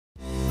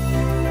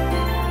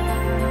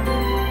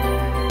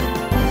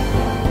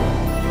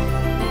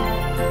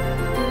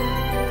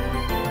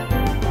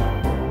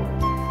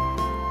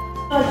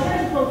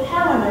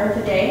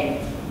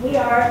we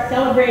are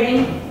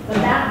celebrating the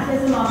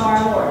baptism of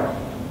our Lord.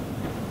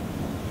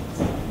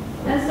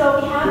 And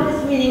so we have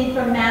this reading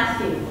from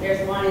Matthew.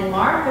 There's one in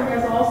Mark, and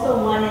there's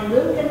also one in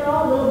Luke, and they're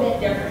all a little bit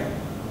different.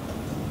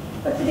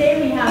 But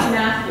today we have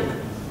Matthew.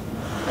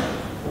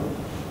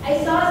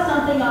 I saw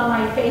something on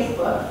my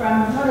Facebook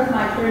from one of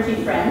my clergy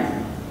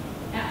friends.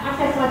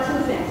 Actually, I saw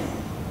two things.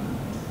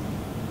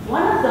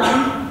 One of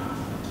them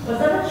was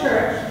of a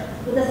church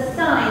with a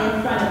sign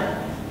in front of it,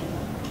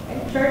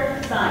 a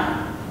church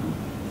sign.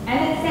 And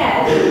it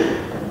said,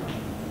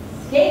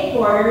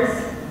 skateboarders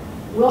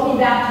will be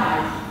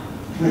baptized.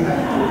 I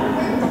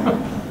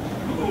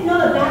didn't know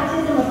that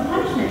baptism was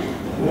punishment.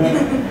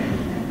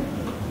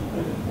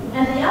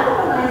 And the other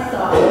one I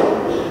saw,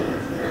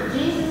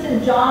 Jesus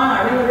and John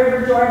are in the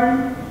River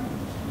Jordan,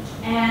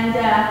 and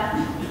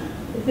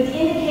it's been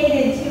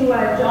indicated to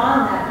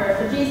John that verse,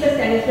 for Jesus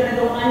that he's going to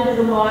go under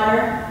the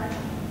water,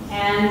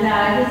 and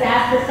he's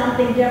asked for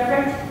something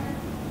different.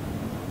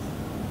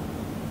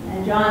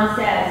 And John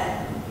says,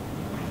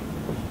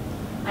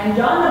 I'm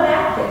John the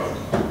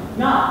Baptist,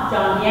 not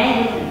John the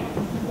Anglican.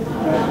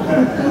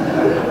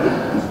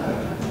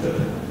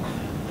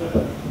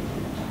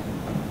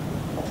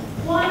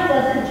 Why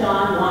doesn't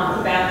John want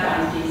to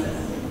baptize Jesus?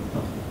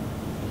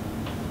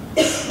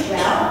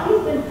 Well,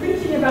 he's been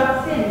preaching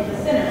about sin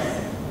to sinners.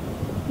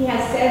 He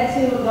has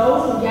said to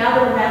those who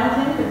gathered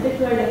around him,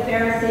 particularly the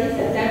Pharisees,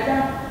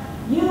 etc.,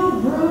 you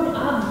brood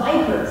of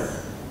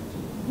vipers.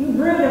 You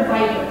brood of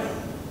vipers.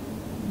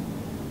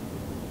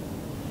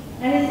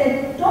 And he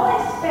said, don't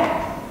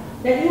expect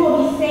that you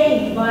will be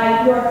saved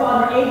by your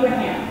father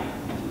Abraham.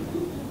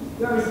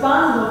 You're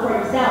responsible for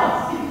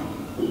yourselves.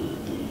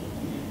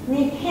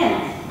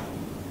 Repent.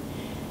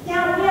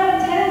 Now, we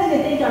have a tendency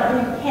to think of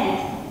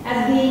repent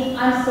as being,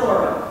 I'm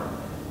sorry.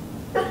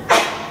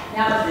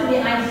 Now, it should be,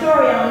 I'm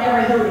sorry, I'll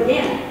never do it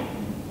again.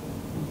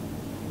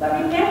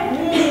 But repent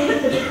really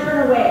means to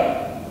turn away,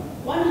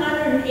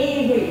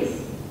 180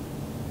 degrees,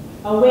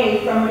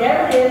 away from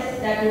whatever it is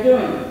that you're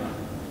doing.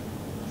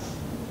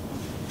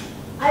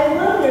 I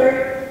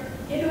wonder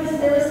if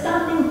there was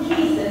something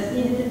Jesus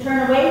needed to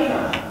turn away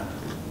from.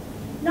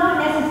 Not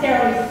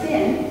necessarily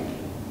sin,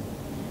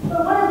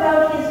 but what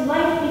about his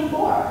life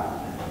before?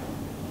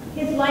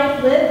 His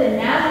life lived in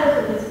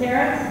Nazareth with his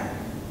parents,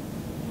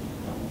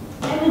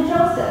 and with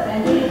Joseph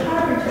and being a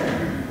carpenter.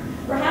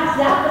 Perhaps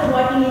that was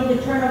what he needed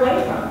to turn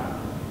away from.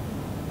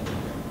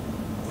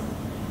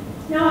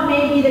 Now it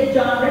may be that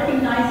John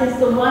recognizes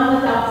the one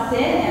without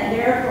sin and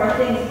therefore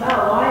thinks,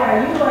 well, why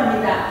are you going to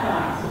be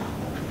baptized?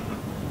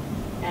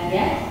 And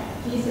yet,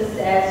 Jesus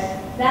says,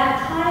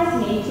 baptize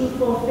me to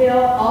fulfill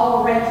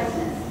all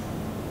righteousness.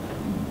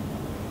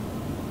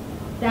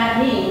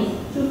 That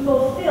means to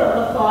fulfill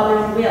the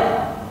Father's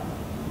will.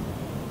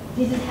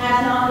 Jesus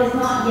is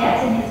not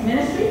yet in his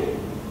ministry.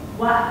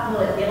 What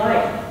will it be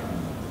like?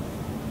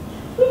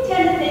 We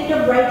tend to think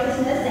of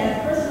righteousness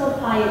as personal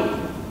piety,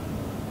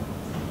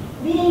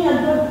 being a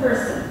good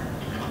person.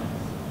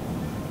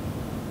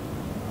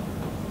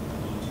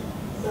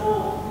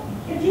 So,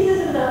 if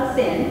Jesus is without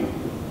sin,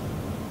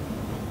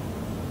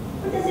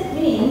 what does it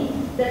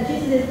mean that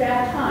Jesus is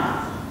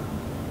baptized?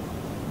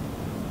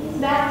 He's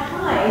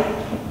baptized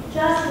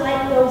just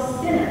like those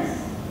sinners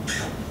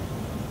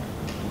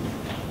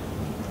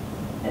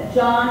that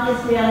John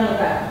is railing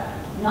about.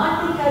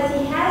 Not because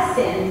he has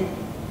sinned,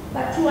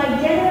 but to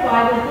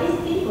identify with these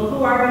people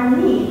who are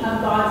in need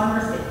of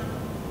God's mercy.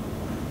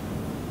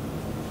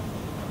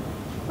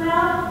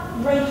 Well,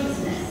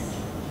 righteousness.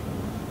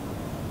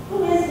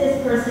 Who is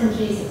this person,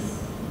 Jesus?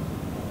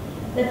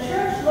 The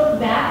church looked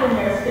back in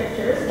their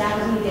scriptures, that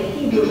would be the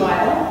Hebrew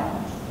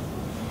Bible,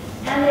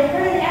 and they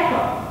heard an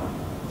echo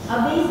of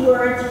these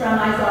words from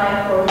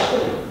Isaiah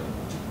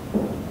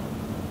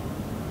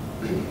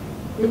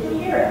 42. Did you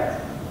hear it?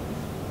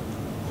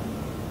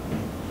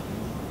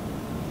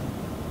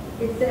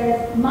 It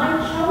says, my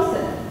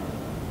chosen,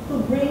 who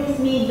brings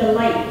me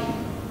delight.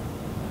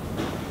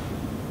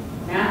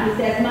 Matthew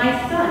says, my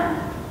son,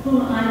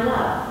 whom I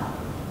love.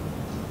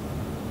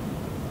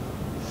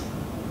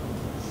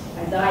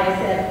 Isaiah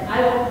said,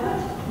 I will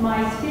put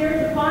my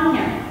spirit upon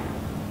him.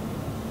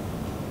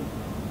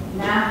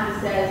 Matthew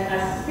says, a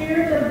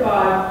spirit of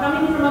God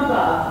coming from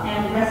above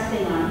and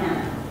resting on him.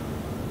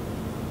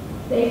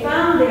 They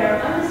found their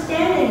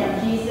understanding of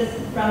Jesus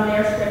from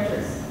their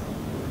scriptures.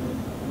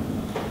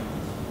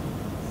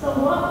 So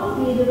what will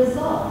be the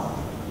result?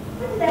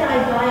 What did that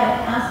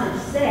Isaiah passage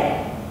say?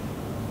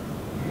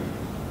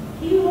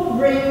 He will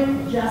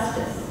bring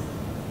justice.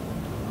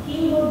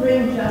 He will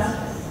bring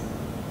justice.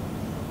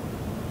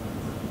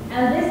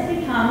 And this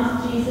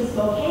becomes Jesus'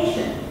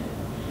 vocation.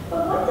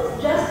 But what does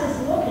justice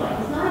look like?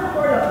 It's not a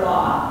court of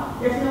law.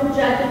 There's no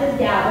judge with his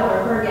gavel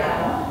or her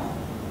gavel.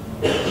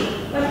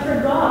 But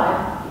for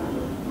God,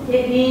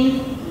 it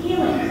means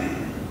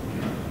healing,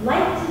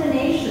 light to the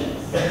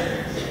nations,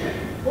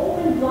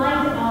 open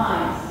blind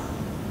eyes,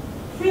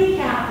 free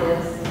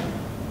captives,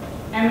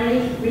 and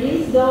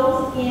release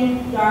those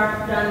in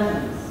dark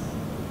dungeons.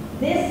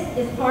 This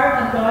is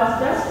part of God's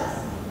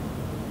justice.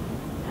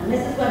 And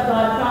this is what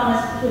God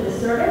promised through the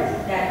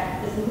servant,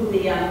 that this is who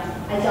the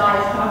Isaiah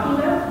is talking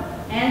about,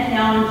 and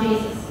now in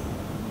Jesus.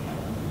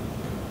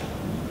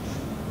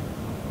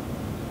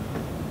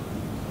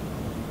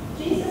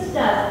 Jesus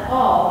does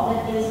all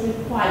that is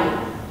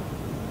required.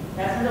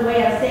 That's the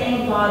way of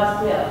saying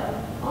God's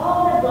will.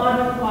 All that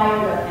God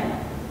required of him.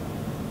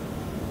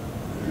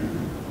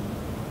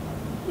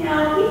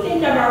 Now, we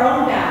think of our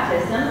own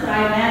baptisms.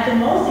 I imagine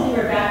most of you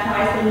were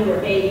baptized when you were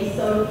babies,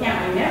 so you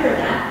can't remember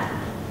that.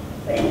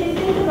 But if you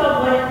think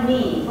about what it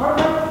means, or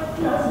what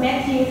it's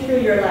meant to you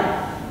through your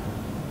life.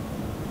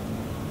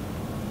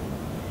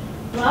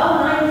 Well,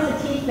 when I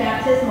used to teach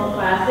baptismal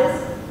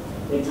classes,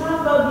 we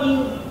talk about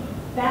being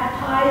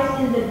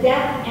baptized in the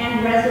death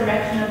and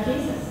resurrection of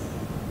Jesus.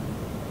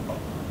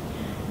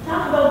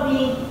 Talk about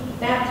being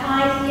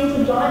baptized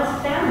into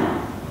God's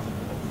family.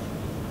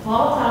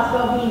 Paul talks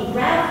about being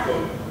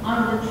grafted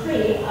on the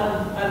tree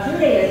of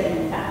Judaism,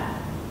 in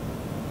fact.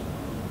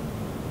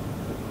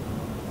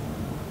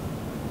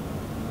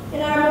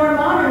 In our more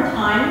modern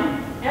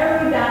time,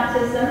 every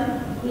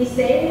baptism, we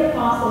say the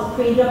Apostles'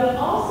 Creed, but we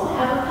also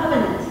have a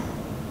covenant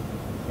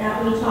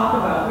that we talk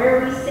about,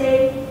 where we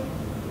say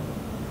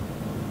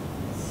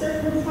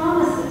certain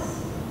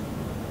promises.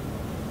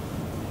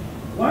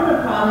 One of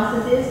the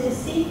promises is to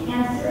seek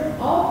and serve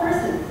all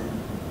persons,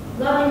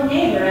 loving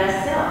neighbor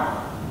as self.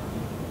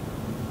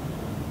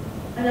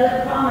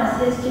 Another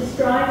promise is to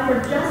strive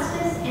for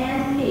justice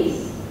and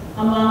peace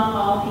among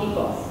all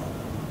peoples,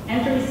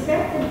 and to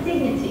respect the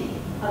dignity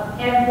of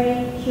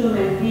every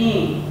human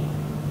being.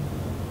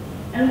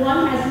 And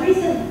one has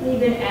recently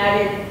been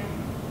added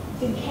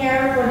to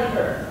care for the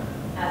earth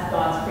as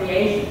God's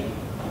creation.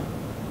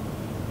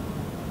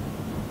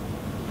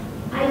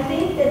 I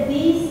think that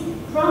these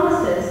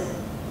promises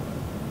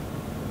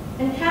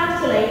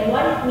encapsulate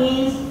what it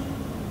means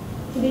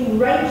to be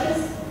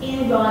righteous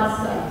in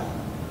God's sight,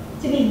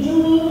 to be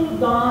doing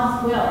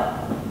God's will.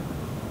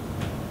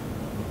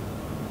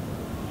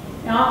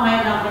 Now, it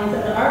might not mean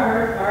that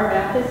our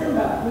baptism,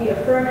 but we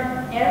affirm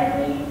it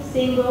every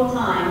single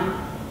time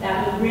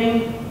that we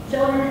bring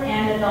children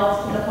and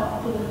adults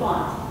to the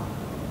font.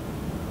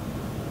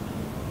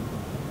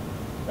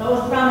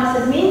 Those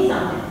promises mean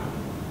something.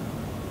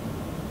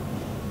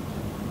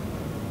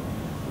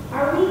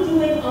 Are we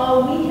doing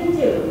all we can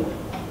do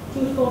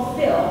to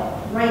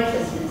fulfill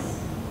righteousness,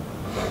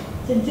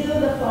 to do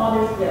the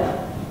Father's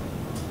will,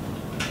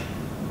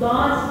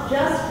 God's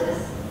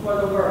justice for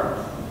the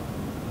world?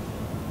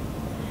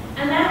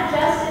 And that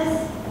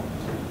justice,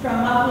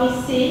 from what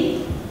we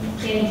see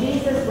in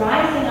Jesus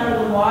rising out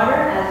of the water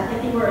as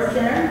if he were a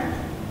sinner,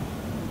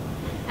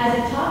 as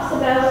it talks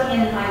about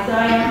in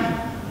Isaiah,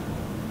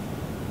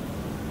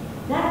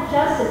 that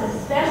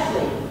justice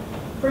especially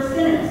for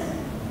sinners,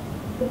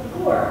 the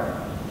poor,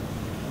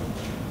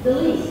 the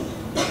least,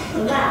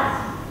 the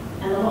last,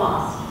 and the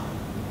lost.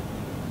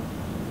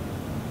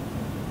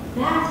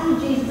 That's who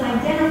Jesus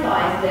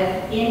identifies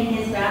with in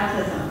his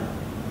baptism.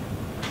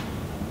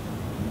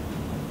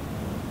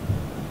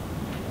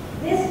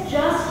 This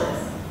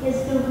justice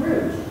is the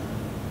root.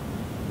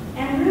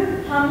 And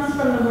root comes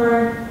from the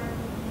word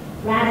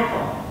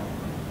radical.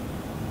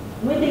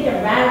 When we think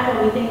of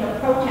radical, we think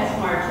of protest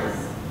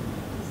marches,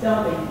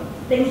 don't we?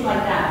 Things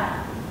like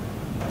that.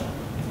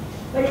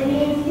 But it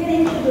means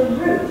getting to the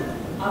root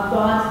of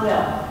God's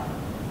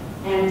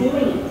will and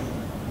doing it.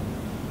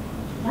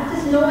 Not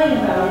just knowing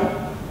about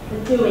it,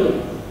 but doing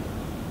it.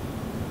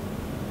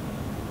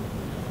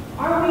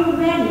 Are we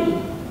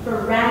ready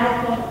for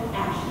radical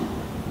action?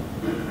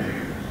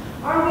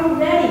 Are we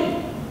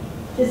ready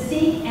to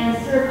seek and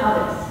serve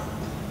others?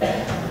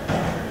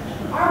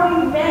 Are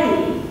we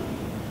ready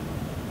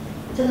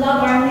to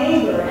love our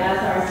neighbor as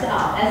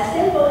ourselves? As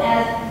simple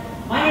as,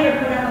 my neighbor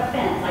put up a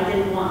fence I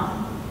didn't want.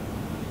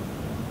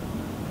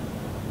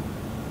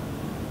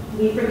 Do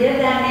we forgive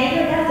that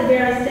neighbor? That's a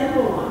very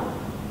simple one.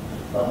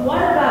 But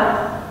what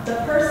about the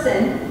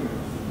person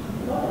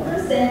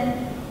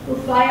who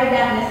fired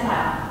that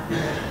missile?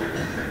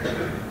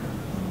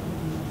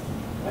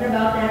 What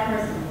about that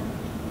person?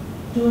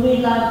 Do we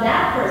love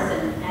that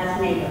person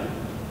as neighbor?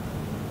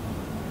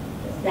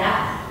 Because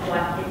that's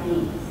what it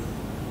means.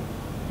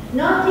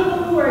 Not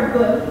people who are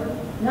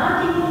good,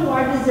 not people who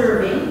are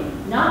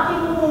deserving, not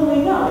people whom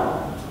we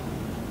know.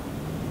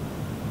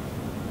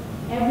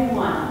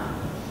 Everyone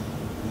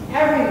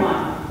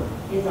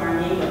is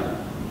our neighbor.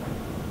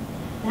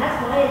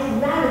 That's why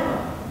it's radical.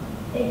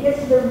 It gets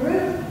to the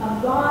root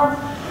of God's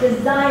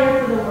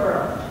desire for the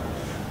world,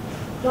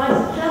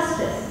 God's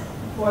justice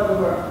for the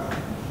world.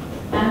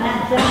 And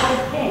that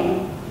justice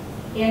came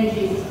in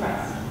Jesus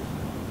Christ.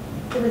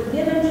 It was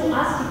given to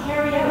us to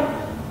carry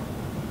out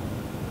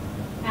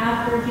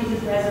after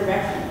Jesus'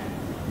 resurrection.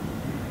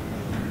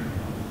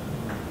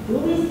 Do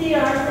we see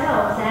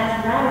ourselves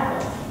as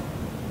radicals,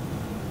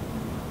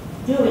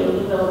 doing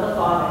the will of the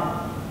Father?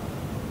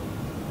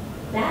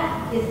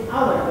 That is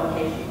our vocation.